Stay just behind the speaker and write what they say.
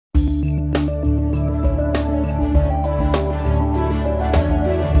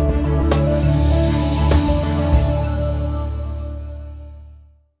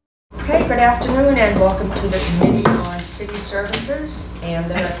afternoon and welcome to the Committee on City Services and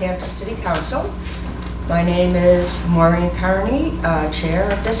the Northampton City Council. My name is Maureen Carney, Chair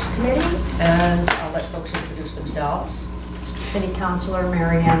of this committee, and I'll let folks introduce themselves. City Councilor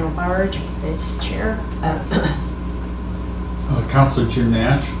Marianne Labarge is Chair. Councilor Jim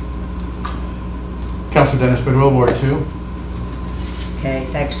Nash. Councilor Dennis Bidwell, Ward 2. Okay,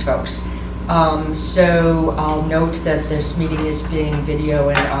 thanks folks. So I'll note that this meeting is being video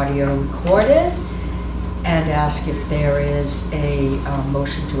and audio recorded and ask if there is a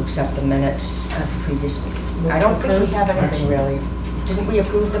motion to accept the minutes of the previous meeting. I don't think we have anything really. Didn't we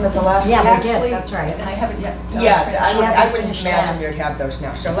approve them at the last meeting? Yeah, we did, that's right. I haven't yet. Yeah, I wouldn't imagine you'd have those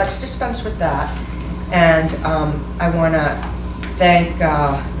now. So let's dispense with that. And I want to thank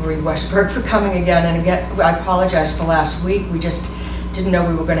Marie Westberg for coming again. And again, I apologize for last week. We just didn't know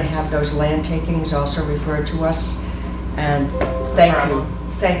we were going to have those land takings also referred to us. And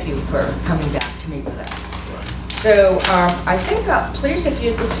thank you for coming back to meet with us. So I think, please, if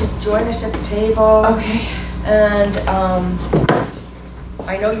you join us at the table. Okay. And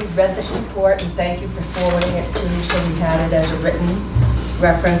I know you've read this report, and thank you for forwarding it to me, so we had it as a written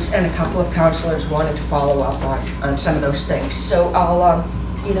reference, and a couple of councilors wanted to follow up on some of those things. So I'll,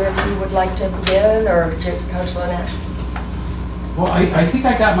 either of you would like to begin, or Councilor Nash? Well, I think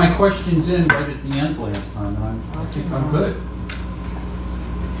I got my questions in right at the end last time, and I think I'm good.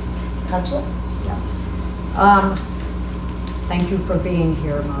 Councilor? Yeah. Thank you for being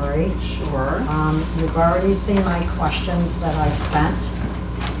here, Marie. Sure. You've already seen my questions that I've sent.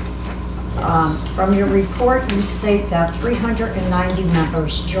 Yes. From your report, you state that 390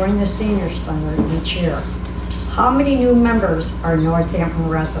 members join the Senior Center each year. How many new members are Northampton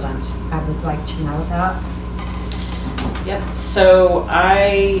residents? I would like to know that. Yep. So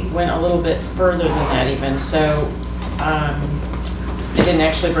I went a little bit further than that even. So I didn't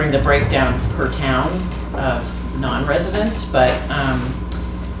actually bring the breakdown per town of non-residents, but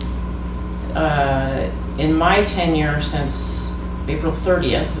in my tenure since April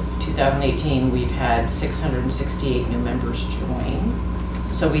 30th of 2018, we've had 668 new members join.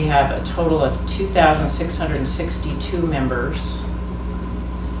 So we have a total of 2,662 members.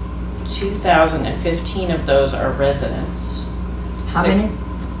 2,015 of those are residents. How many?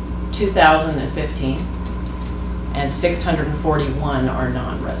 2,015. And 641 are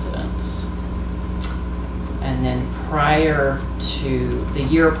non-residents. And then the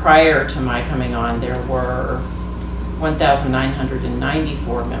year prior to my coming on, there were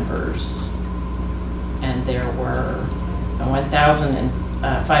 1,994 members, and there were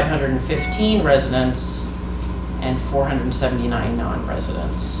 1,515 residents and 479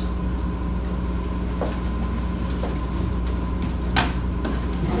 non-residents.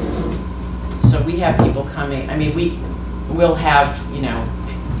 So we have people coming, I mean, we'll have, you know,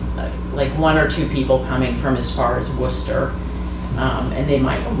 like one or two people coming from as far as Worcester, and they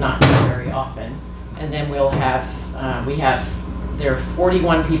might not come very often. And then we'll have, there are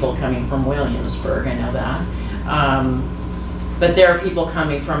 41 people coming from Williamsburg, I know that. But there are people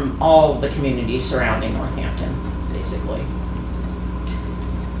coming from all the communities surrounding Northampton, basically.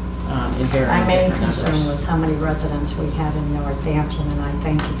 My main concern was how many residents we had in Northampton, and I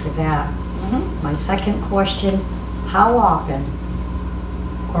thank you for that. Mm-hmm. My second question, how often,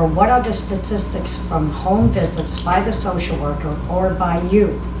 or what are the statistics from home visits by the social worker or by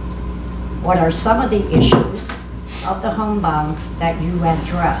you? What are some of the issues of the homebound that you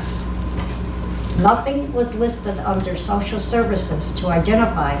address? Nothing was listed under social services to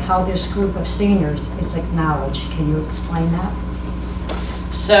identify how this group of seniors is acknowledged. Can you explain that?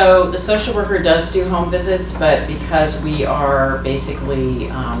 So the social worker does do home visits, but because we are basically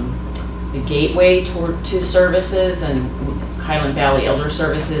the gateway to services, and Highland Valley Elder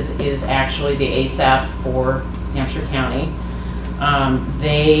Services is actually the ASAP for Hampshire County.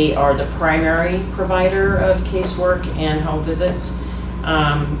 They are the primary provider of casework and home visits,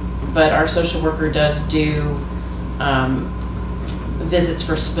 but our social worker does do visits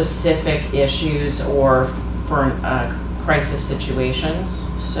for specific issues or for crisis situations.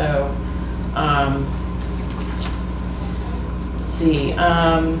 So, let's see.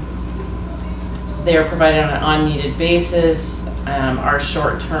 They are provided on an on-needed basis. Our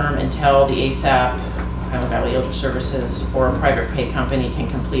short-term until the ASAP, Highland Valley Elder Services, or a private pay company can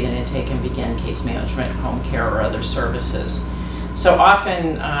complete an intake and begin case management, home care, or other services. So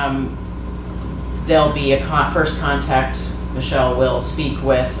often there'll be a first contact. Michelle will speak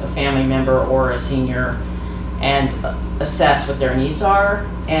with a family member or a senior and assess what their needs are.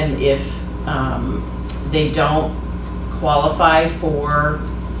 And if they don't qualify for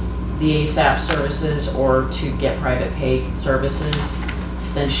the ASAP services or to get private pay services,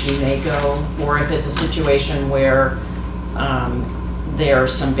 then she may go. Or if it's a situation where there are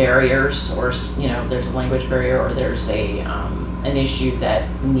some barriers, or there's a language barrier, or there's an issue that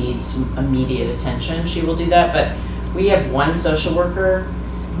needs immediate attention, she will do that. But we have one social worker,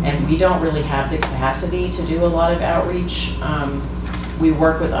 and we don't really have the capacity to do a lot of outreach. We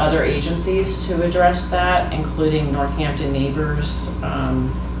work with other agencies to address that, including Northampton Neighbors.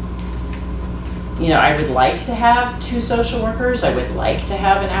 I would like to have 2 social workers. I would like to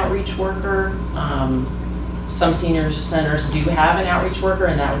have an outreach worker. Some senior centers do have an outreach worker,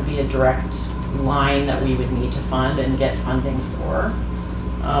 and that would be a direct line that we would need to fund and get funding for.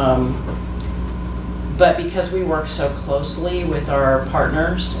 But because we work so closely with our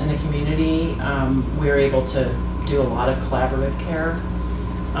partners in the community, we're able to do a lot of collaborative care.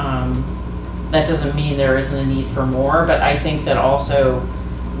 That doesn't mean there isn't a need for more, but I think that also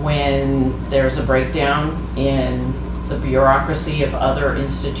when there's a breakdown in the bureaucracy of other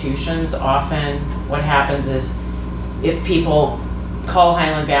institutions, often what happens is if people call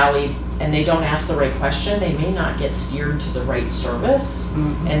Highland Valley and they don't ask the right question, they may not get steered to the right service.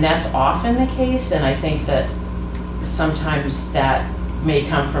 Mm-hmm. And that's often the case, and I think that sometimes that may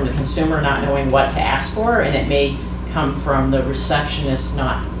come from the consumer not knowing what to ask for, and it may come from the receptionist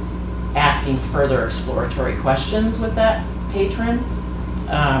not asking further exploratory questions with that patron.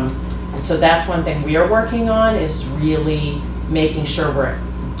 And so that's one thing we are working on, is really making sure we're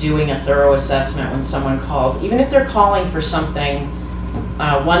doing a thorough assessment when someone calls, even if they're calling for something,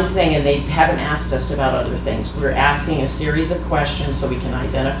 one thing, and they haven't asked us about other things. We're asking a series of questions so we can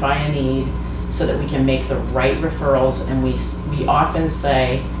identify a need, so that we can make the right referrals. And we often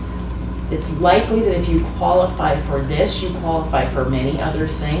say, it's likely that if you qualify for this, you qualify for many other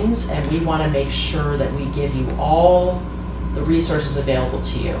things, and we want to make sure that we give you all the resources available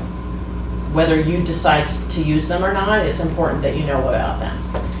to you. Whether you decide to use them or not, it's important that you know about them.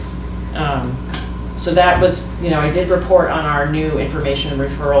 So that was, I did report on our new information and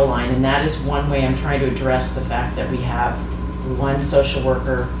referral line, and that is one way I'm trying to address the fact that we have one social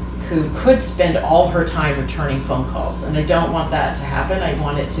worker who could spend all her time returning phone calls. And I don't want that to happen. I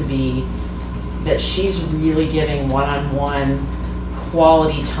want it to be that she's really giving one-on-one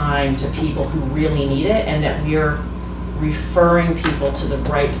quality time to people who really need it, and that we're referring people to the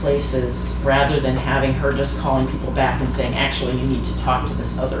right places rather than having her just calling people back and saying, actually, you need to talk to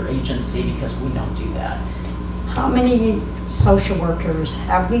this other agency, because we don't do that. How many social workers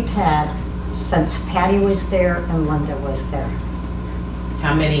have we had since Patty was there and Linda was there?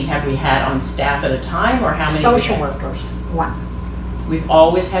 How many have we had on staff at a time, or how many? Social workers, one. We've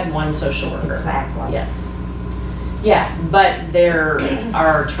always had one social worker. Exactly. Yes. Yeah, but there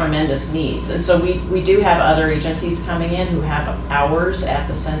are tremendous needs. And so we do have other agencies coming in who have hours at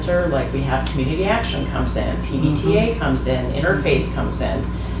the center, like we have Community Action comes in, PBTA comes in, Interfaith comes in,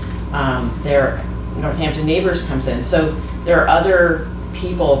 Northampton Neighbors comes in. So there are other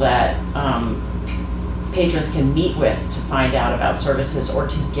people that patrons can meet with to find out about services or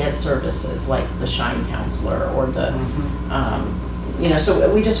to get services, like the Shine Counselor or the,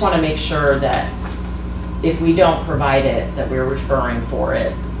 so we just want to make sure that if we don't provide it, that we're referring for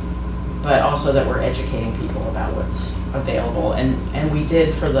it, but also that we're educating people about what's available. And we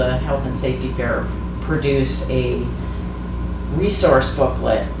did, for the Health and Safety Fair, produce a resource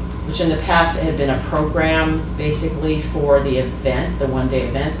booklet, which in the past had been a program basically for the event, the one-day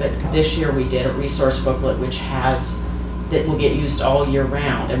event, but this year we did a resource booklet that will get used all year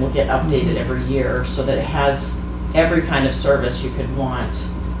round and will get updated every year, so that it has every kind of service you could want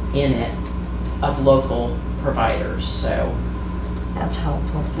in it of local providers. So that's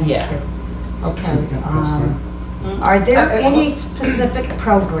helpful. Thank you. Okay. Are there any specific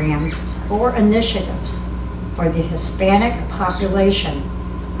programs or initiatives for the Hispanic population?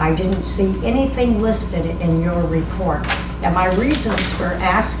 I didn't see anything listed in your report. And my reasons for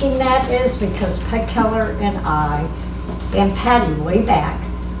asking that is because Peg Keller and I and Patty way back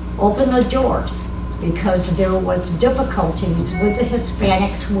opened the doors because there was difficulties with the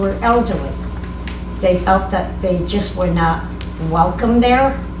Hispanics who were elderly. They felt that they just were not welcome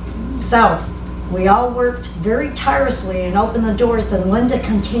there. So we all worked very tirelessly and opened the doors, and Linda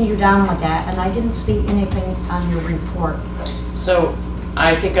continued on with that, and I didn't see anything on your report. So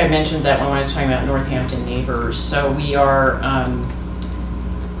I think I mentioned that when I was talking about Northampton Neighbors. So we are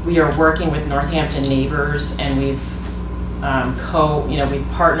working with Northampton Neighbors, and we've we've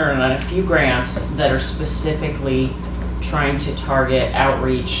partnered on a few grants that are specifically trying to target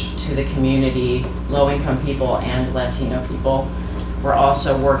outreach to the community, low-income people and Latino people. We're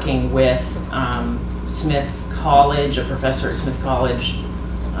also working with Smith College, a professor at Smith College,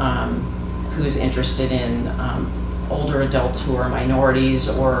 who's interested in older adults who are minorities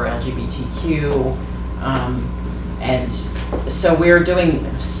or LGBTQ. And so we're doing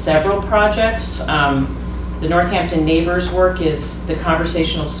several projects. The Northampton Neighbors work is the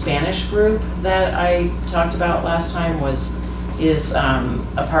conversational Spanish group that I talked about last time is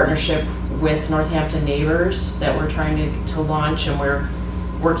a partnership with Northampton Neighbors that we're trying to launch, and we're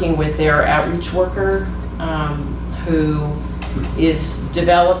working with their outreach worker who is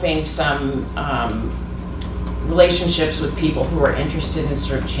developing some relationships with people who are interested in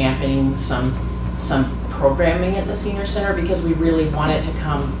sort of championing some programming at the senior center, because we really want it to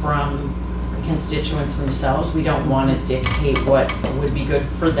come from the constituents themselves. We don't want to dictate what would be good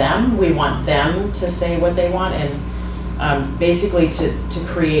for them. We want them to say what they want, and basically to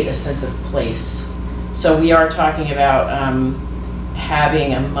create a sense of place. So we are talking about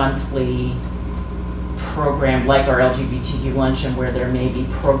having a monthly program like our LGBTQ luncheon, where there may be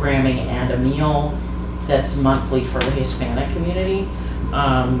programming and a meal that's monthly for the Hispanic community.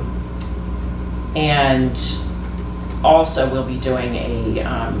 And also we'll be doing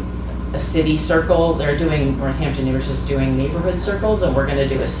a city circle. They're doing, Northampton Neighbors is doing neighborhood circles, and we're going to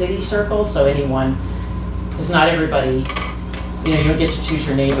do a city circle. So anyone, because not everybody, you don't get to choose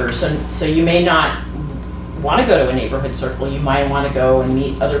your neighbors. So you may not want to go to a neighborhood circle. You might want to go and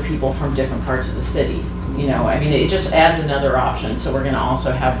meet other people from different parts of the city. I mean, it just adds another option. So we're going to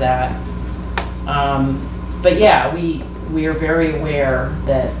also have that. But yeah, we are very aware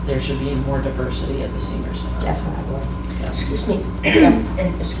that there should be more diversity at the senior center. Definitely. Yeah. Excuse me,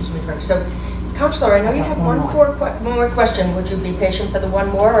 and excuse me, Frank. So, Counselor, I know you have one more question. Would you be patient for the one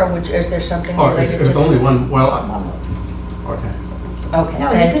more, or is there something related to? There's only one. Well, okay. Okay.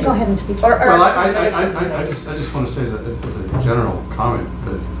 No, you could go ahead and speak. Well, I just want to say that as a general comment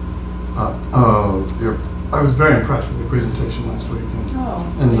that I was very impressed with your presentation last week,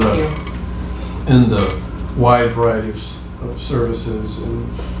 and the wide variety of services, and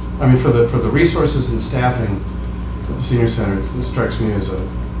I mean for the resources and staffing at the senior center, it strikes me as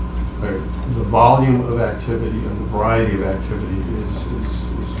the volume of activity and the variety of activity is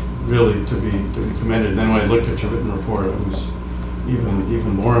really to be commended. And then when I looked at your written report, I was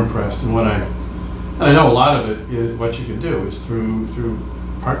even more impressed. And I know a lot of it is what you can do is through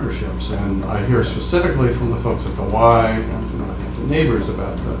partnerships, and I hear specifically from the folks at the Y and the Northampton Neighbors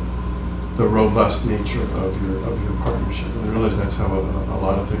about the robust nature of your partnership. And I realize that's how a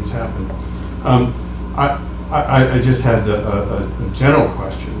lot of things happen. I just had a general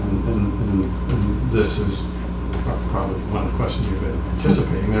question, and this is probably one of the questions you've been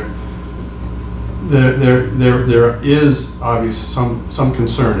anticipating. There is obviously some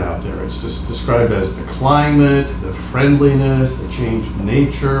concern out there. It's just described as the climate, the friendliness, the changed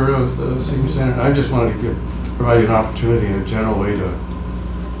nature of the senior center. And I just wanted to provide you an opportunity in a general way to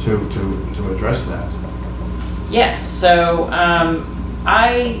address that. Yes. So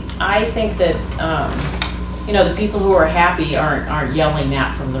I think that the people who are happy aren't yelling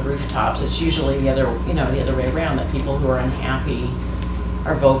that from the rooftops. It's usually the other way around. That people who are unhappy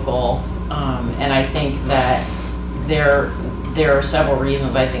are vocal. And I think that there are several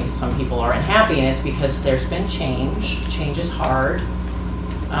reasons I think some people are unhappy, and it's because there's been change. Change is hard.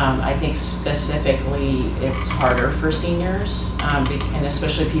 I think specifically it's harder for seniors, and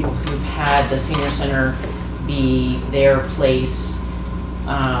especially people who've had the senior center be their place.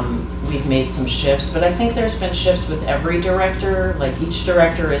 We've made some shifts, but I think there's been shifts with every director. Like each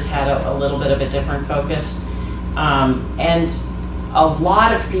director has had a little bit of a different focus. And a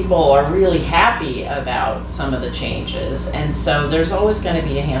lot of people are really happy about some of the changes, and so there's always going to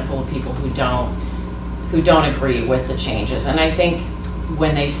be a handful of people who don't agree with the changes. And I think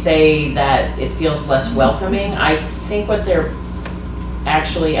when they say that it feels less welcoming, I think what they're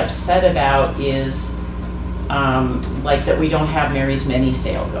actually upset about is like that we don't have Mary's Mini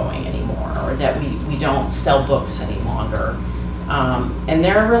sale going anymore, or that we don't sell books any longer. And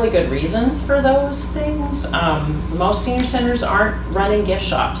there are really good reasons for those things. Most senior centers aren't running gift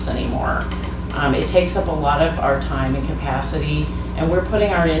shops anymore. It takes up a lot of our time and capacity, and we're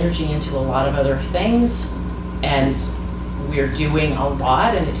putting our energy into a lot of other things, and we're doing a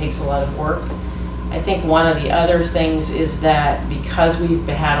lot, and it takes a lot of work. I think one of the other things is that because we've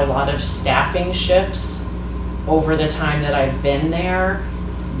had a lot of staffing shifts over the time that I've been there,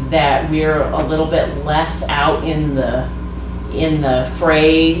 that we're a little bit less out in the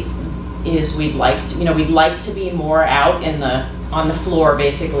fray is we'd like to be more out on the floor,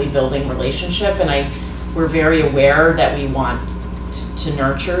 basically building relationship, and we're very aware that we want to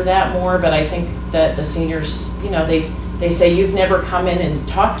nurture that more. But I think that the seniors, they say, you've never come in and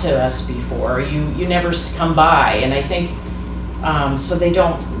talked to us before, you never come by, and I think So they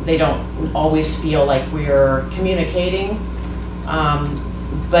don't always feel like we're communicating.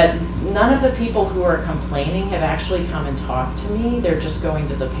 But none of the people who are complaining have actually come and talked to me. They're just going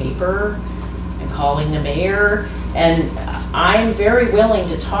to the paper and calling the mayor. And I'm very willing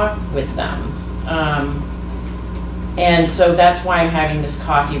to talk with them. And so that's why I'm having this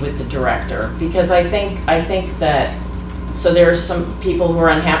coffee with the director, because I think that, so there's some people who are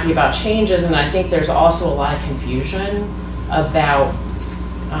unhappy about changes, and I think there's also a lot of confusion about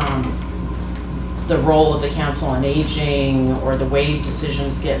the role of the Council on Aging, or the way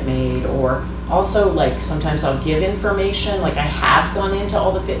decisions get made, or also, like, sometimes I'll give information, like I have gone into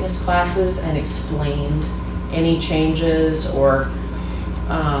all the fitness classes and explained any changes, or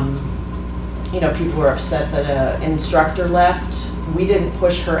you know, people were upset that an instructor left. We didn't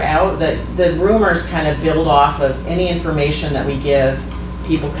push her out. The rumors kind of build off of any information that we give.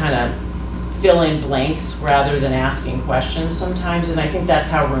 People kind of fill in blanks rather than asking questions sometimes, and I think that's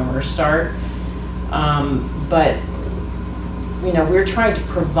how rumors start. But you know, we're trying to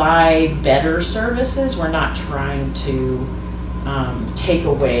provide better services. We're not trying to take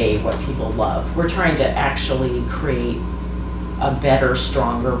away what people love. We're trying to actually create a better,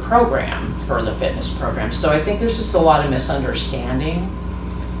 stronger program for the fitness program. So I think there's just a lot of misunderstanding.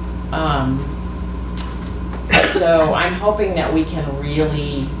 So I'm hoping that we can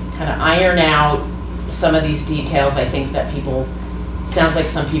really kind of iron out some of these details. I think that sounds like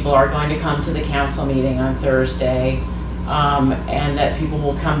some people are going to come to the council meeting on Thursday, and that people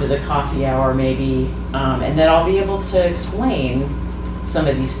will come to the coffee hour maybe, and that I'll be able to explain some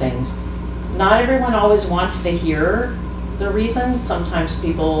of these things. Not everyone always wants to hear the reasons. Sometimes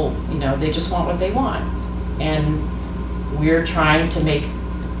people, you know, they just want what they want, and we're trying to make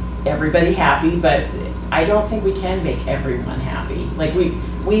everybody happy, but I don't think we can make everyone happy. Like we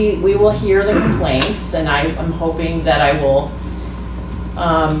will hear the complaints, and I'm hoping that I will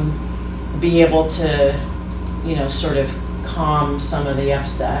be able to, you know, sort of calm some of the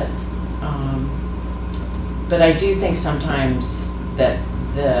upset. But I do think sometimes that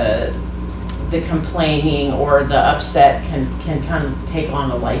the complaining or the upset can kind of take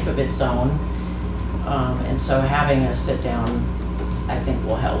on a life of its own. And so having a sit down, I think,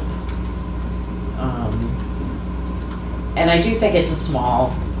 will help. And I do think it's a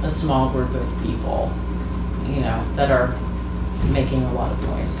small group of people, you know, that are making a lot of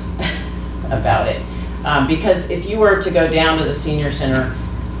noise about it. Because if you were to go down to the senior center,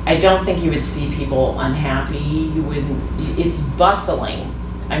 I don't think you would see people unhappy. You wouldn't. It's bustling.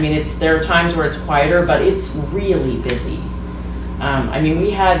 I mean, there are times where it's quieter, but it's really busy. I mean,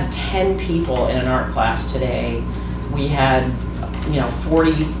 we had 10 people in an art class today. We had, you know,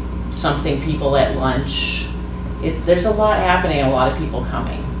 40-something people at lunch. There's a lot happening, a lot of people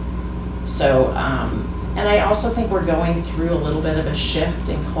coming. So, and I also think we're going through a little bit of a shift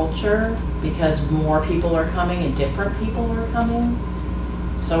in culture because more people are coming and different people are coming.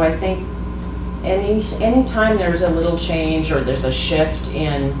 So I think anytime there's a little change or there's a shift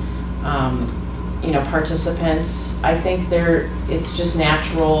in, you know, participants, I think it's just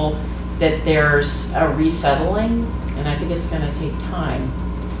natural that there's a resettling, and I think it's going to take time.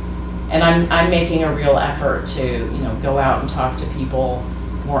 And I'm making a real effort to, you know, go out and talk to people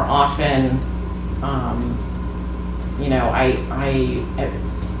more often. You know, I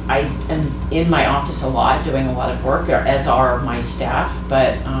am in my office a lot, doing a lot of work, as are my staff,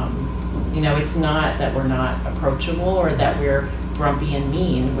 but you know, it's not that we're not approachable or that we're grumpy and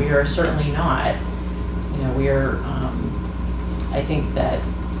mean. We are certainly not. You know, I think that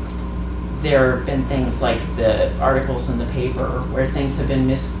there have been things like the articles in the paper where things have been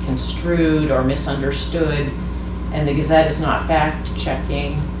misconstrued or misunderstood, and the Gazette is not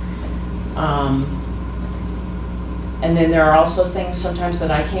fact-checking. And then there are also things sometimes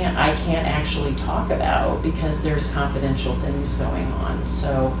that I can't actually talk about because there's confidential things going on.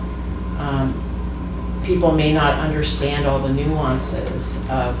 So people may not understand all the nuances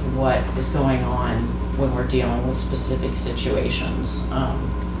of what is going on when we're dealing with specific situations.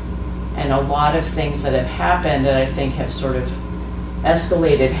 And a lot of things that have happened that I think have sort of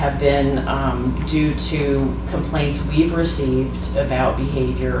escalated have been due to complaints we've received about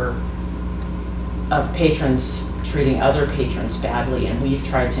behavior of patrons treating other patrons badly, and we've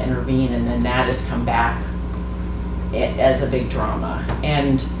tried to intervene, and then that has come back as a big drama.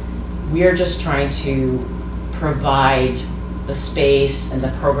 And we're just trying to provide the space and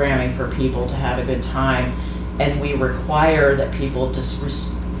the programming for people to have a good time, and we require that people just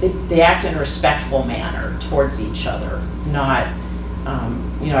they act in a respectful manner towards each other, not,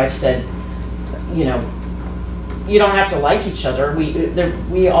 you know, I've said, you know, you don't have to like each other.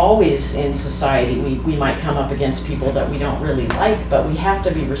 We always in society, we might come up against people that we don't really like, but we have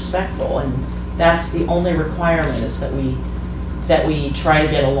to be respectful, and that's the only requirement, is that we try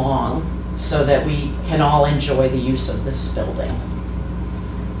to get along so that we can all enjoy the use of this building.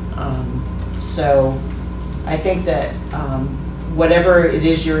 So I think that whatever it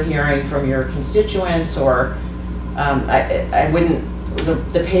is you're hearing from your constituents, or I wouldn't,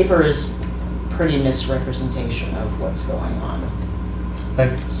 the paper is pretty misrepresentation of what's going on.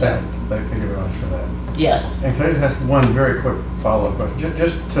 Thank you very much for that. Yes. And can I just ask one very quick follow-up question?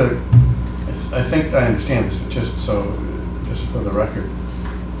 Just to, I think I understand this, but just for the record,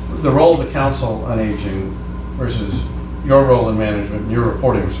 the role of the Council on Aging versus your role in management and your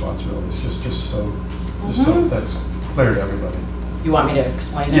reporting responsibilities, just so that's clear to everybody. You want me to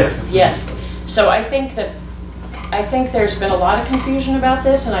explain that? Yes. Yes. So I think there's been a lot of confusion about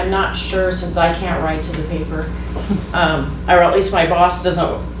this, and I'm not sure, since I can't write to the paper, or at least my boss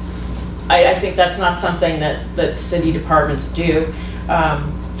doesn't. I think that's not something that city departments do.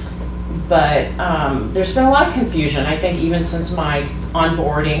 But there's been a lot of confusion, I think, even since my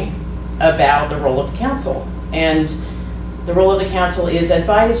onboarding, about the role of the council. And the role of the council is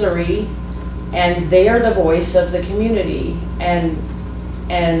advisory, and they are the voice of the community. And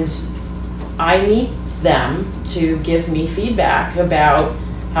I need them to give me feedback about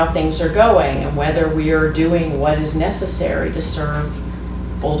how things are going and whether we are doing what is necessary to serve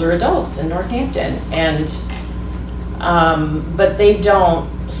older adults in Northampton. And but they don't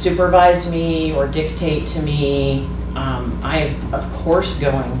supervise me or dictate to me. I am, of course,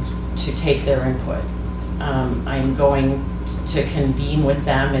 going to take their input. I'm going to convene with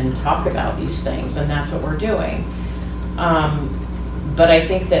them and talk about these things, and that's what we're doing. But I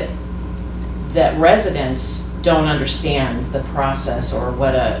think that residents don't understand the process, or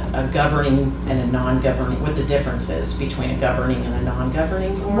what a governing and a non-governing, what the difference is between a governing and a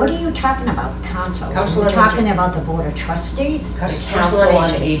non-governing board. What are you talking about, council? Council Are you on talking Aging. about the Board of Trustees? The Council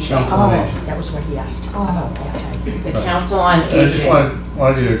on Aging. Council on Aging. That was what he asked. Oh, okay. The Council on I just Aging.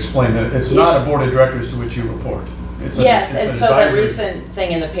 wanted you to explain that it's not a board of directors to which you report. Yes, it's and an so the advisory- recent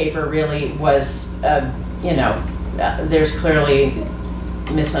thing in the paper really was, there's clearly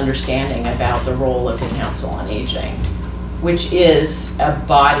misunderstanding about the role of the Council on Aging, which is a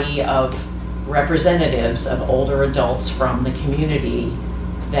body of representatives of older adults from the community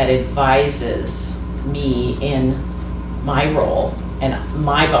that advises me in my role, and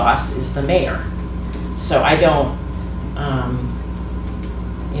my boss is the mayor. So I don't,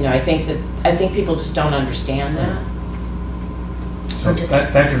 I think people just don't understand that. So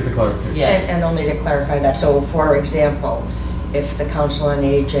thank you for the clarification. Yes. And only to clarify that, so for example, if the Council on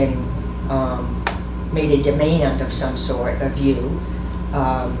Aging made a demand of some sort of you,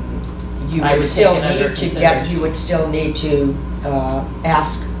 you I would would still take it under need to consideration. you would still need to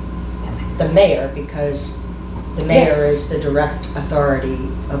ask the mayor, because the mayor Yes. is the direct authority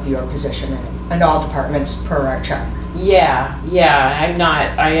of your position and all departments per our charter. Yeah,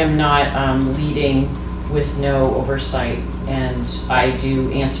 I am not leading with no oversight, and I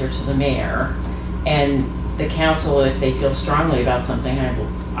do answer to the mayor. And the council, if they feel strongly about something,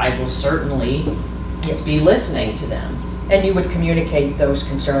 I will certainly Yes. be listening to them. And you would communicate those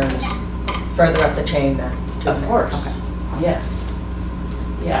concerns further up the chain then? to Of the- course, Okay. yes.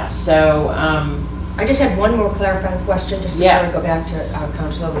 Yeah, so, I just had one more clarifying question, just before Yeah. I go back to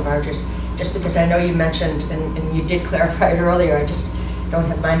Councilor Lavarge, just because I know you mentioned, and you did clarify it earlier, I just don't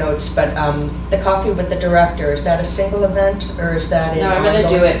have my notes, but the coffee with the director, is that a single event, or is that no, an I'm gonna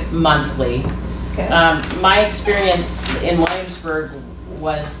do ongoing- it monthly. Okay. My experience in Williamsburg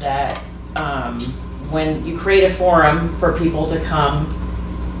was that when you create a forum for people to come,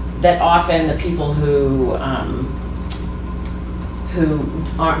 that often the people who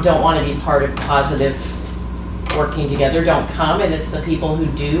don't want to be part of positive working together don't come, and it's the people who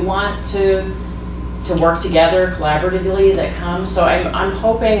do want to work together collaboratively that come. So I'm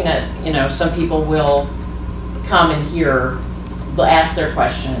hoping that some people will come and will ask their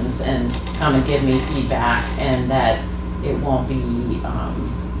questions and come and give me feedback, and that it won't be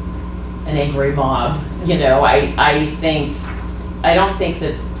an angry mob. I don't think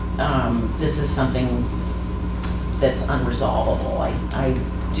that this is something that's unresolvable. I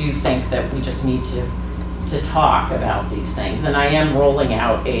do think that we just need to talk about these things, and I am rolling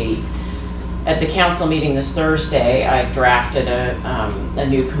out at the council meeting this Thursday, I've drafted a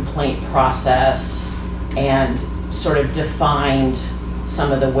new complaint process and sort of defined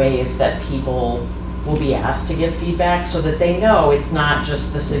some of the ways that people will be asked to give feedback, so that they know it's not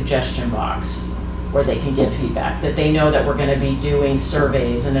just the suggestion box where they can give feedback, that they know that we're going to be doing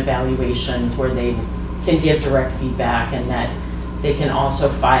surveys and evaluations where they can give direct feedback, and that they can also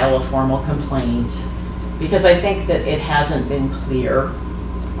file a formal complaint. Because I think that it hasn't been clear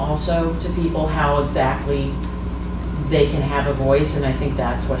also to people how exactly they can have a voice, and I think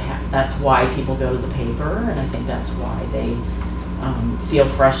that's that's why people go to the paper, and I think that's why they feel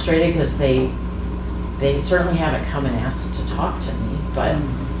frustrated, because they certainly haven't come and asked to talk to me, but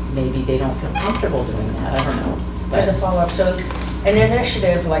maybe they don't feel comfortable doing that, I don't know. As a follow-up, so an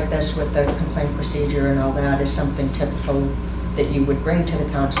initiative like this with the complaint procedure and all that is something typical that you would bring to the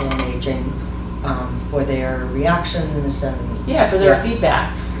Council on Aging for their reactions and... Yeah, for their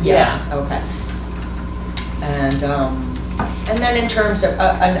feedback. Yes, Yeah. okay. And then in terms of,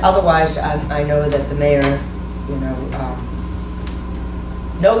 and otherwise, I know that the mayor, you know,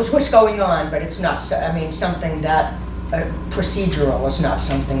 knows what's going on, but it's not, I mean, something that procedural is not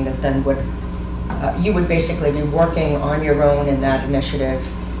something that then would, you would basically be working on your own in that initiative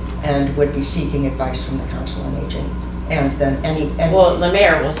and would be seeking advice from the Council on Aging. And then any well, the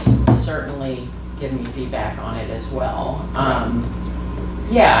mayor will certainly give me feedback on it as well.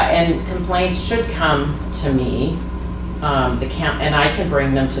 Yeah, and complaints should come to me, and I can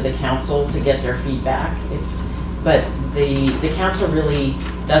bring them to the council to get their feedback. But the council really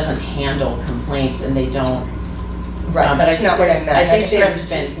doesn't handle complaints, and they don't. Right, that's not what I meant. I think there's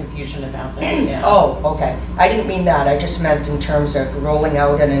been confusion about that. Yeah. Oh, okay. I didn't mean that. I just meant in terms of rolling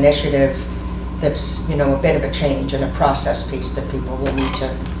out an initiative that's, you know, a bit of a change and a process piece that people will need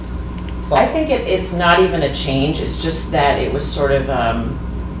to follow. I think it's not even a change. It's just that it was sort of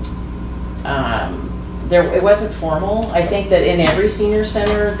it wasn't formal. I think that in every senior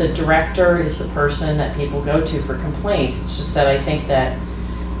center, the director is the person that people go to for complaints. It's just that I think that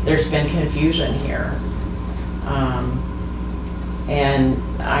there's been confusion here. And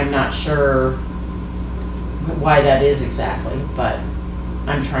I'm not sure why that is exactly, but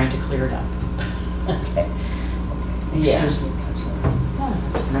I'm trying to clear it up. Okay. Yeah. Excuse me, Councilor.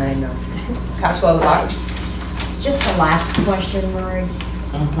 I know. Councilor Lodge? Just the last question, Marie.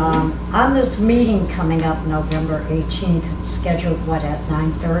 On this meeting coming up November 18th, it's scheduled, what, at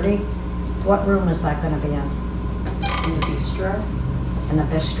 9:30? What room is that going to be in? In the bistro? In the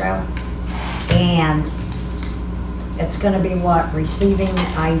bistro? And it's going to be what, receiving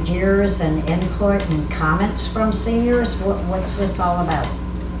ideas and input and comments from seniors? What's this all about?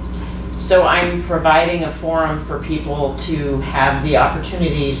 So I'm providing a forum for people to have the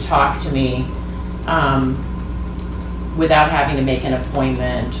opportunity to talk to me without having to make an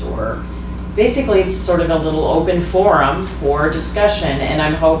appointment, or basically it's sort of a little open forum for discussion, and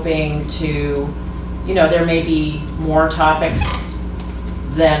I'm hoping to, you know, there may be more topics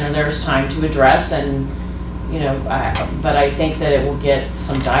than there's time to address, and you know, but I think that it will get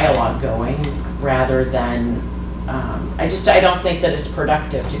some dialogue going rather than, I don't think that it's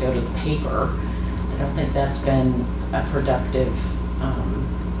productive to go to the paper. I don't think that's been a productive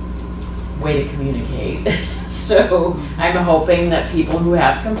way to communicate. So I'm hoping that people who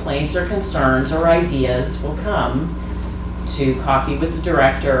have complaints or concerns or ideas will come to coffee with the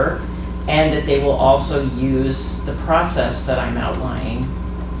director, and that they will also use the process that I'm outlining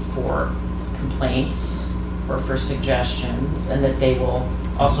for complaints or for suggestions, and that they will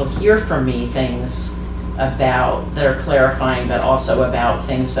also hear from me things about that are clarifying, but also about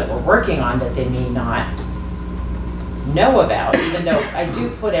things that we're working on that they may not know about, even though I do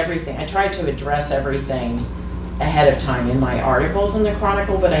put everything, I try to address everything ahead of time in my articles in the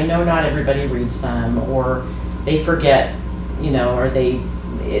Chronicle, but I know not everybody reads them, or they forget, you know, or they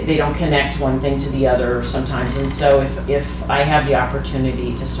don't connect one thing to the other sometimes. And so if I have the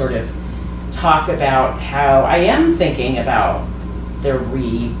opportunity to sort of talk about how I am thinking about the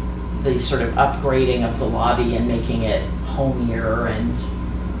sort of upgrading of the lobby and making it homier, and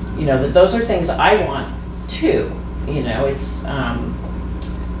you know, that those are things I want too. You know, it's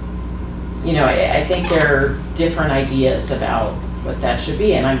you know, I think there are different ideas about what that should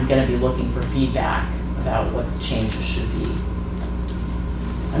be, and I'm going to be looking for feedback about what the changes should be.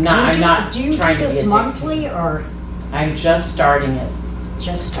 I'm not do you trying do to be this a monthly, dictator. or I'm just starting it.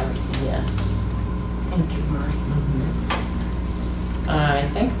 just starting? Yes. Thank you, Marie. I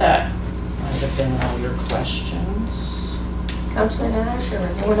think that might have been all your questions. Councilor Nash, or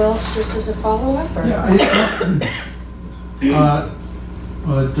anyone else, just as a follow-up? Or? Yeah,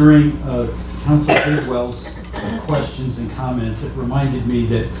 during Councilor Bidwell's questions and comments, it reminded me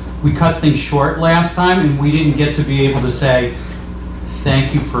that we cut things short last time, and we didn't get to be able to say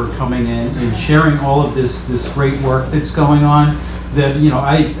thank you for coming in and sharing all of this great work that's going on. That, you know,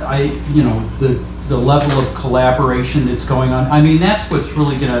 you know, the level of collaboration that's going on. I mean, that's what's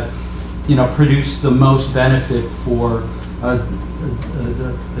really going to, you know, produce the most benefit for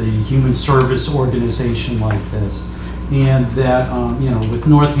a human service organization like this. And that, you know, with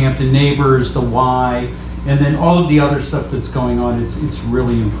Northampton Neighbors, the Y, and then all of the other stuff that's going on, it's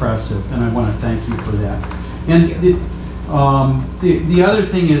really impressive, and I want to thank you for that. And the other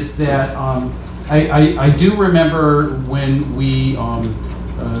thing is that I do remember when we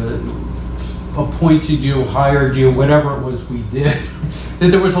appointed you, hired you, whatever it was we did, that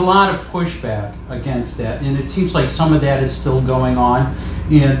there was a lot of pushback against that, and it seems like some of that is still going on,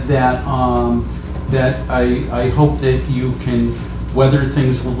 and that that I hope that you can weather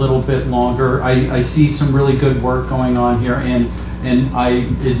things a little bit longer. I see some really good work going on here, and I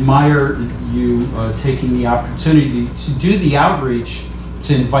admire you taking the opportunity to do the outreach,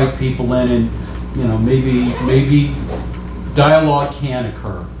 to invite people in, and you know, maybe dialogue can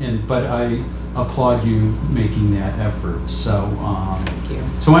occur, but I applaud you making that effort. So Thank you.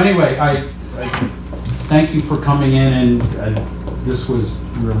 so anyway, I thank you for coming in, and this was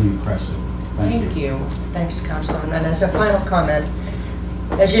really impressive. Thank you. Thanks, Councilor. And then as a final comment,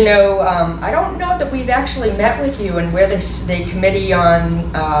 as you know, I don't know that we've actually met with you, and we're the Committee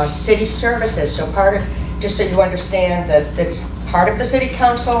on City Services. So just so you understand that it's part of the City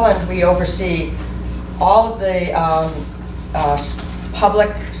Council, and we oversee all of the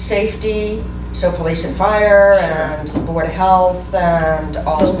public safety, so police and fire, and Board of Health, and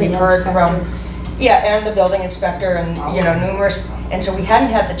also we've heard from, yeah, and the building inspector, and you know, numerous, and so we hadn't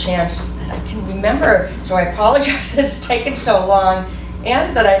had the chance, I can remember, so I apologize that it's taken so long,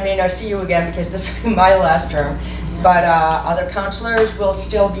 and that I may not see you again because this will be my last term, but other councilors will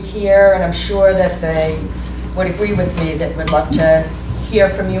still be here, and I'm sure that they would agree with me that would love to hear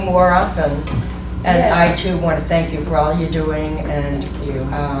from you more often. And yeah. I too want to thank you for all you're doing, and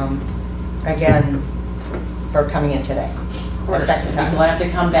again, for coming in today. Of course, second I'd time. be glad to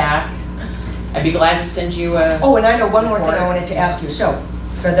come back. I'd be glad to send you a... Oh, and I know one more thing I wanted to ask you. So,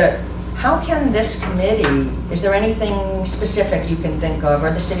 how can this committee, is there anything specific you can think of,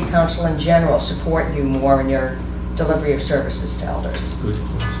 or the City Council in general, support you more in your delivery of services to elders? Good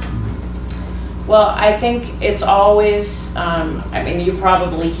question. Well, I think it's always, I mean, you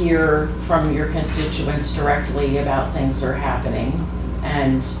probably hear from your constituents directly about things that are happening,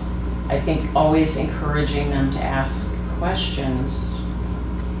 and I think always encouraging them to ask questions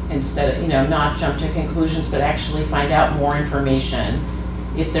instead of, you know, not jump to conclusions, but actually find out more information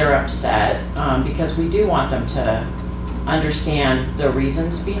if they're upset, because we do want them to understand the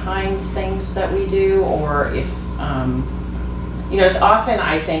reasons behind things that we do, or if, you know, it's often,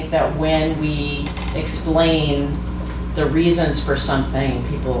 I think, that when we explain the reasons for something,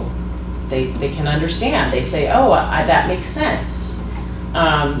 people, they can understand. They say, oh, that makes sense.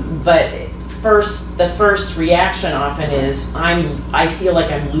 But the first reaction often is, I feel like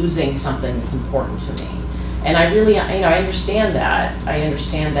I'm losing something that's important to me. And I really, you know, I understand that. I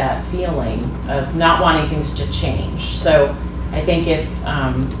understand that feeling of not wanting things to change. So I think if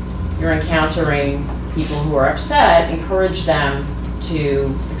you're encountering people who are upset, encourage them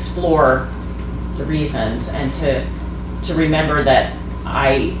to explore the reasons, and to remember that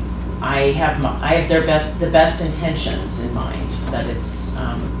I have the best intentions in mind. That it's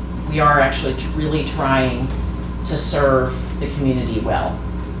we are actually really trying to serve the community well.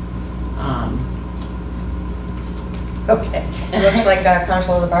 Okay, it looks like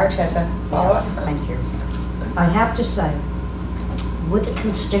Councilor Labarge has a follow-up. Yes, thank you. I have to say, with the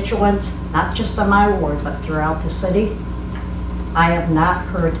constituents, not just in my ward, but throughout the city, I have not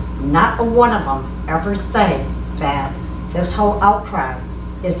heard, not a one of them ever say that this whole outcry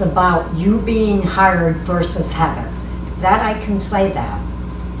is about you being hired versus Heather. That I can say that.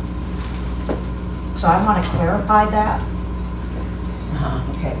 So I want to clarify that.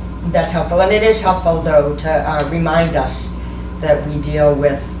 Okay, that's helpful. And it is helpful, though, to remind us that we deal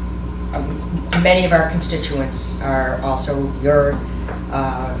with, many of our constituents are also your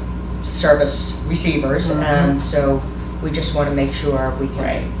service receivers, Mm-hmm. and so we just want to make sure we can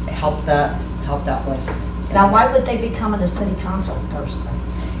Right. help that link. Now, why would they be coming to city council first?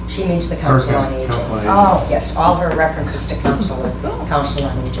 She means the Council on Aging. Council on Aging. Oh, Yes, all her references to council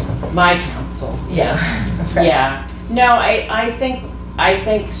on aging. My counsel. Yeah. Okay. Yeah. No, I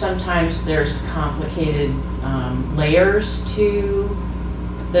think sometimes there's complicated layers to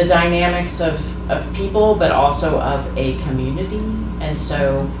the dynamics of people, but also of a community. And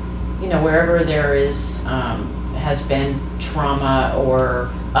so, you know, wherever there is has been trauma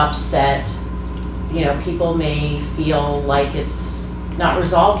or upset, you know, people may feel like it's not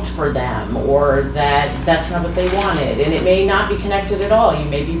resolved for them, or that that's not what they wanted, and it may not be connected at all. You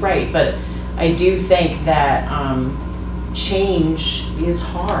may be right, but I do think that change is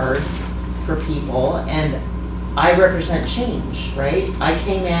hard for people, and I represent change, right? I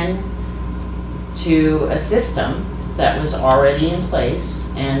came in to a system that was already in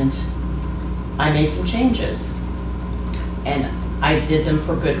place, and I made some changes. And I did them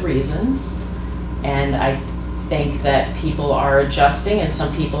for good reasons, and I think that people are adjusting, and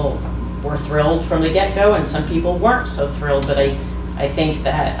some people were thrilled from the get-go, and some people weren't so thrilled, but I think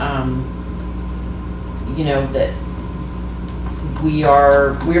that, you know, that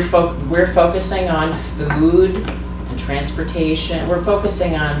we're focusing on food and transportation. We're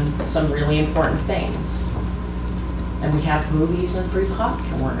focusing on some really important things. And we have movies and free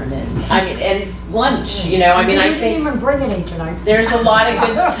popcorn and lunch, you know, I mean, I think. You didn't even bring any tonight. There's a lot of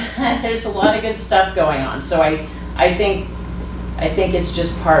good, there's a lot of good stuff going on. So I think it's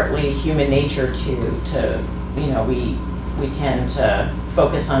just partly human nature to you know, we tend to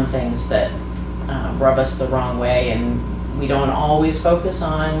focus on things that rub us the wrong way, and we don't always focus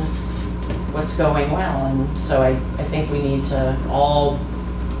on what's going well. And so I think we need to all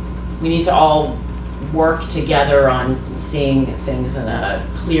work together on seeing things in a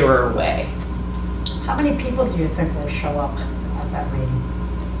clearer way. How many people do you think will show up at that meeting?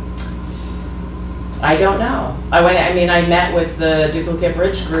 I don't know. I met with the Duplicate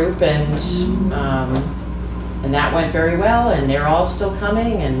Bridge group, and that went very well, and they're all still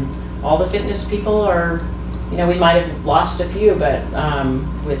coming, and all the fitness people are, you know, we might have lost a few, but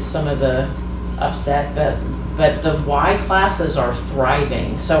with some of the upset, but the Y classes are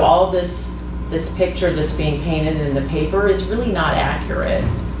thriving. So all this picture that's being painted in the paper is really not accurate.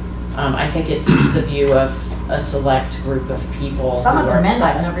 I think it's the view of a select group of people. Some of who the are men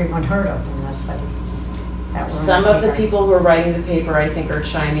upset. I've never even heard of in this city. That were in Some of the paper. people who are writing the paper, I think, are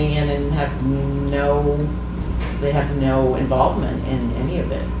chiming in and have no involvement in any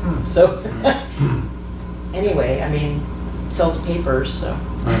of it. So anyway, I mean, it sells papers, so.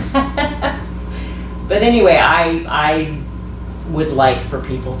 But anyway, I would like for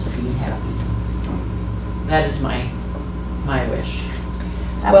people to be happy. That is my wish.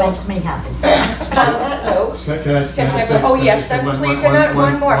 That Well- makes me happy. No. Can I say? Oh, yes, then please, and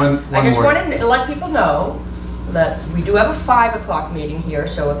one more. I just more. wanted to let people know that we do have a 5 o'clock meeting here,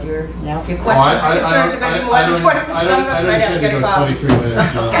 so if your Yep. questions or concerns are going to be more than 20 minutes, some of us might have to get a coffee. 23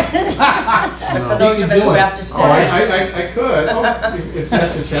 minutes, no. But for No. those You of can us who do it. have to Oh, stay, I could, oh, if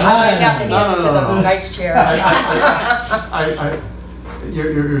that's a I challenge. might have to hand it to the No. vice chair.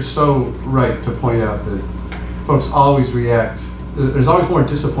 You're so right to point out that folks always react. There's always more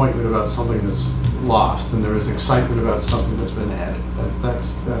disappointment about something that's lost than there is excitement about something that's been added.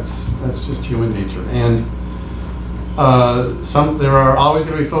 That's just human nature. And there are always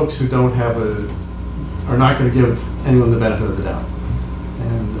going to be folks who are not going to give anyone the benefit of the doubt,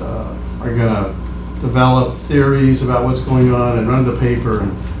 and are going to develop theories about what's going on and run the paper.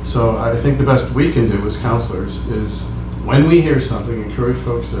 And so I think the best we can do as counselors is, when we hear something, encourage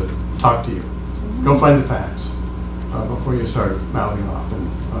folks to talk to you. Go find the facts before you start mouthing off. And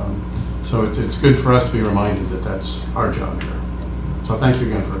so it's good for us to be reminded that that's our job here. So thank you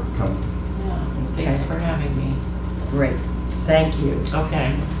again for coming. Yeah, thanks for having me. Great, thank you.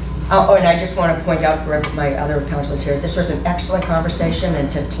 Okay. Oh, and I just want to point out for my other counselors here, this was an excellent conversation,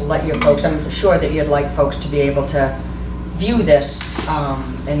 and to let you folks, I'm sure that you'd like folks to be able to view this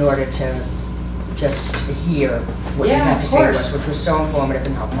in order to just hear what you Yeah, had to of say to course. us, which was so informative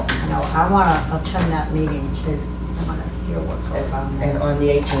and helpful. No, I want to attend that meeting too. I want to hear what goes on And there. on the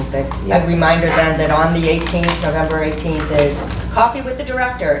 18th, Yeah. a reminder then that on the 18th, November 18th, is Coffee with the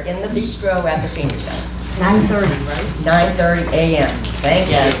Director in the Bistro at the Senior Center, 9:30, right? 9:30 a.m. Thank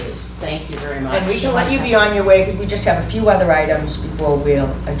you. Yes, thank you very much. And we can let you be on your way, because we just have a few other items before we'll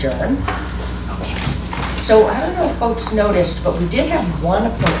adjourn. So I don't know if folks noticed, but we did have one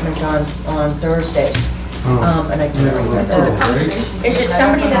appointment on Thursdays. And I can't remember. Is it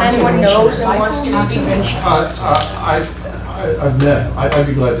somebody that anyone knows and wants to speak? I've met. I'd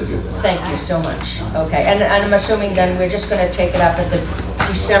be glad to do that. Thank you so much. Okay, and I'm assuming then we're just going to take it up at the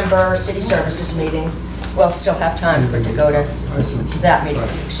December City Services meeting. We'll still have time for it to go to that meeting.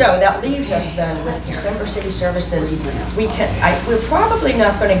 So that leaves us then with December City Services. We're probably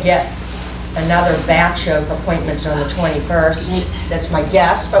not going to get another batch of appointments on the 21st. That's my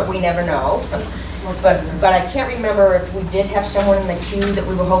guess, but we never know. But I can't remember if we did have someone in the queue that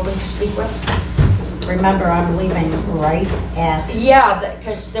we were hoping to speak with. Remember, I'm leaving right at, Yeah,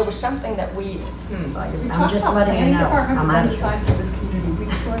 because there was something that we, I'm just letting you know, I'm out of here. It was community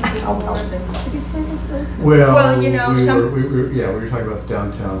resources more than city services. Well, you know, we some- were talking about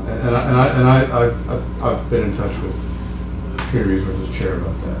downtown, and I've been in touch with community resources chair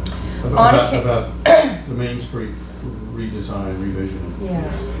about that. About the Main Street redesign, revision. yeah. I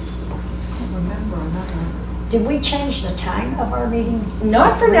don't remember another. Did we change the time of our meeting?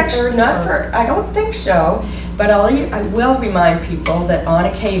 Not for next, 3:30 not or- for, I don't think so, but I will remind people that on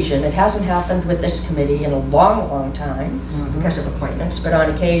occasion, it hasn't happened with this committee in a long, long time because of appointments, but on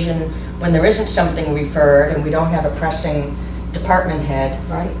occasion, when there isn't something referred and we don't have a pressing department head,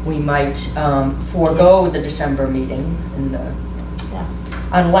 Right. we might forego the December meeting in the, Yeah.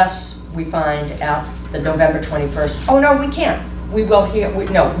 unless we find at the November 21st, oh no, we can't. We will hear, we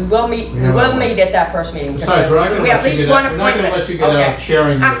will meet, we will meet at that first meeting. because Besides, we're not gonna we have let at you least get one out, we're not gonna appointment. let you get Okay. out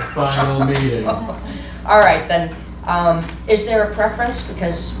chairing your final meeting. All right, then, is there a preference?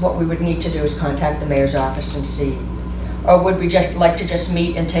 Because what we would need to do is contact the mayor's office and see. Or would we just like to just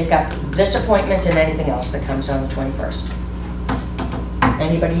meet and take up this appointment and anything else that comes on the 21st?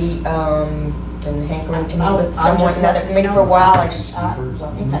 Anybody been hankering to meet with I'll someone, just another let you committee know. for a while? I just, Let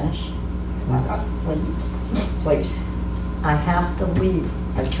me finish. Please. please. I have to leave.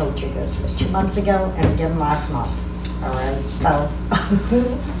 I told you this 2 months ago and again last month. All right, so.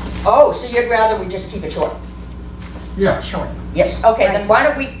 Oh, so you'd rather we just keep it short? Yeah. Short. Yes, okay, then why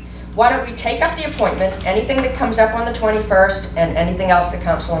don't we take up the appointment, anything that comes up on the 21st, and anything else that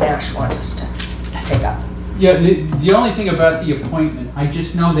Councilor Nash wants us to take up. Yeah, the only thing about the appointment, I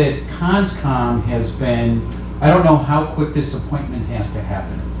just know that CONSCOM has been, I don't know how quick this appointment has to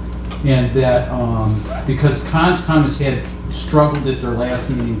happen. And that, because CONSCOM has struggled at their last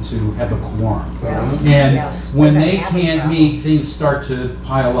meeting to have a quorum. Yes. And Yes. when They've they been having can't problems. meet, things start to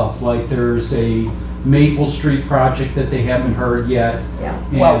pile up. Like there's a Maple Street project that they haven't heard yet. Yeah.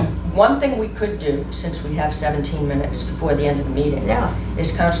 Well, And one thing we could do, since we have 17 minutes before the end of the meeting, Yeah.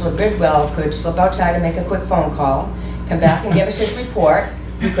 is Councilor Bidwell could slip outside and make a quick phone call, come back and give us his report.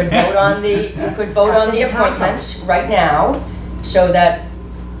 We could vote on the, City Council. appointment right now, so that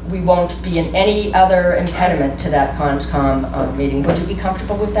we won't be in any other impediment to that CONSCOM meeting. Would you be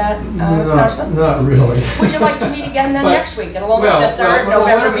comfortable with that, Councilor? Not really. Would you like to meet again then But- next week? It'll only be the third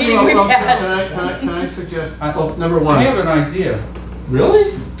November meeting we've had. Can I suggest, well, number I one, have an idea.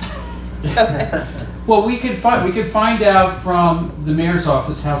 really? Well, we could find out from the mayor's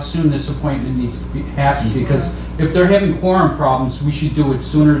office how soon this appointment needs to happen, because if they're having quorum problems, we should do it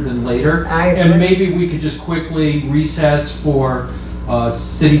sooner than later. I agree. And maybe we could just quickly recess for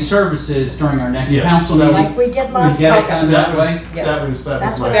city services during our next Yes, council that meeting. Like we did We last get it time. done that way. Yes. That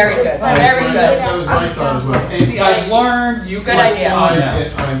That's was my. what Very we good, said. very We good. did That was at my city thought as council. well. See, I've learned, you Good must idea. know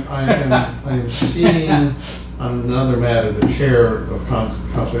now. I am seeing on another matter the chair of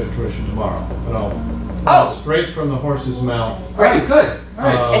Conservation Commission tomorrow. And I'll straight from the horse's mouth. Right, good, all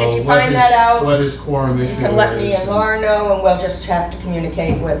right. And if you what find that out, what his quorum issue You is. can let me and Laura know, and we'll just have to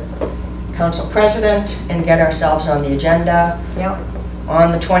communicate with Council President and get ourselves on the agenda Yep.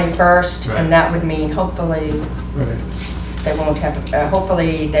 on the 21st, Right. and that would mean hopefully Right. they won't have,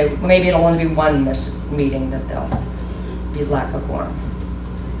 maybe it'll only be one meeting that they'll be lack of quorum.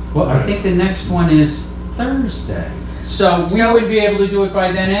 Well, I think the next one is Thursday. So we So- would be able to do it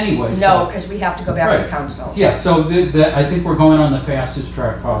by then anyway. No, so- because we have to go back to Right. council. Yeah, so I think we're going on the fastest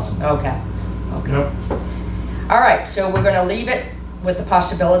track possible. Okay. Yep. All right, so we're going to leave it with the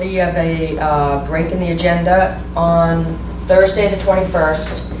possibility of a break in the agenda on Thursday, the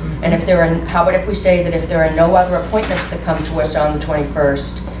 21st. And if there are, how about if we say that if there are no other appointments that come to us on the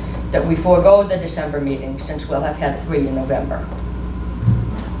 21st, that we forego the December meeting, since we'll have had 3 in November.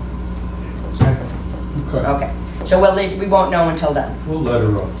 Okay. Okay, so we won't know until then. We'll let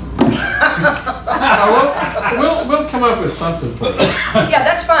her up. We'll come up with something for it. Yeah,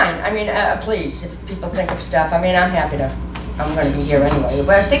 that's fine. I mean, please, if people think of stuff, I mean, I'm going to be here anyway.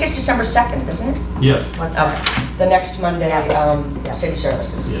 But I think it's December 2nd, isn't it? Yes. What's that? Okay, the next Monday, Yes. Yes. city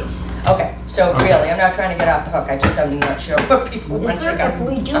services. Yes. Okay, so Okay. really, I'm not trying to get off the hook, I'm not sure what people Is want to there, if go.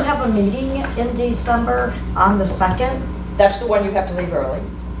 we do have a meeting in December on the 2nd? That's the one you have to leave early.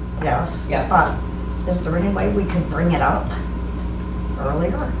 Yes. Yeah. But is there any way we could bring it up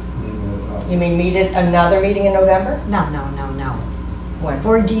earlier? You mean meet at another meeting in November? No. When?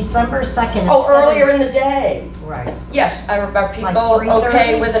 For December 2nd. Oh, instead of- earlier in the day. Right. Yes, are people 3:30?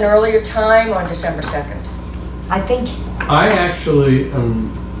 okay with an earlier time on December 2nd? I think, I actually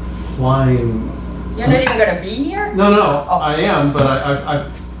am flying. You're not even going to be here? No, Oh. I am, but I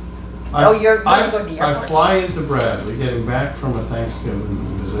Oh, you're gonna go to the I airport? fly into Bradley, getting back from a Thanksgiving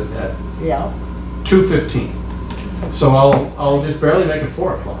visit at yeah. 2:15. So I'll just barely make it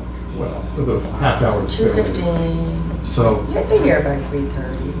 4 o'clock. Well, with a half hour. to spare. 2:15. So, You'd be here by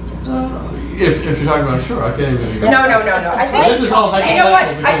 3:30. if you're talking about, sure, I can't even. No. I think. This is all You know what?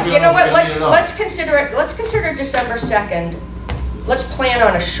 hypothetical because we You know don't what? get Let's it up. let's consider it. Let's consider December 2nd. Let's plan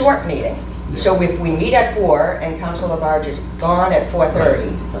on a short meeting. So if we meet at 4 and Council Labarge is gone at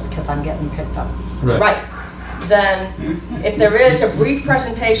 4:30, Just because I'm getting picked up. right? then if there is a brief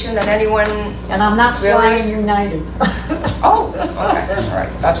presentation, then anyone, And I'm not Really? flying United. oh, okay, all right,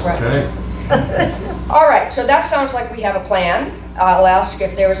 that's right. Okay. All right, so that sounds like we have a plan. I'll ask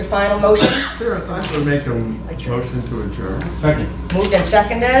if there is a final motion. Sure, I would make a motion to adjourn. Second. Moved and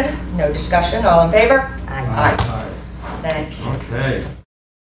seconded, no discussion, all in favor? Aye. Thanks. Okay.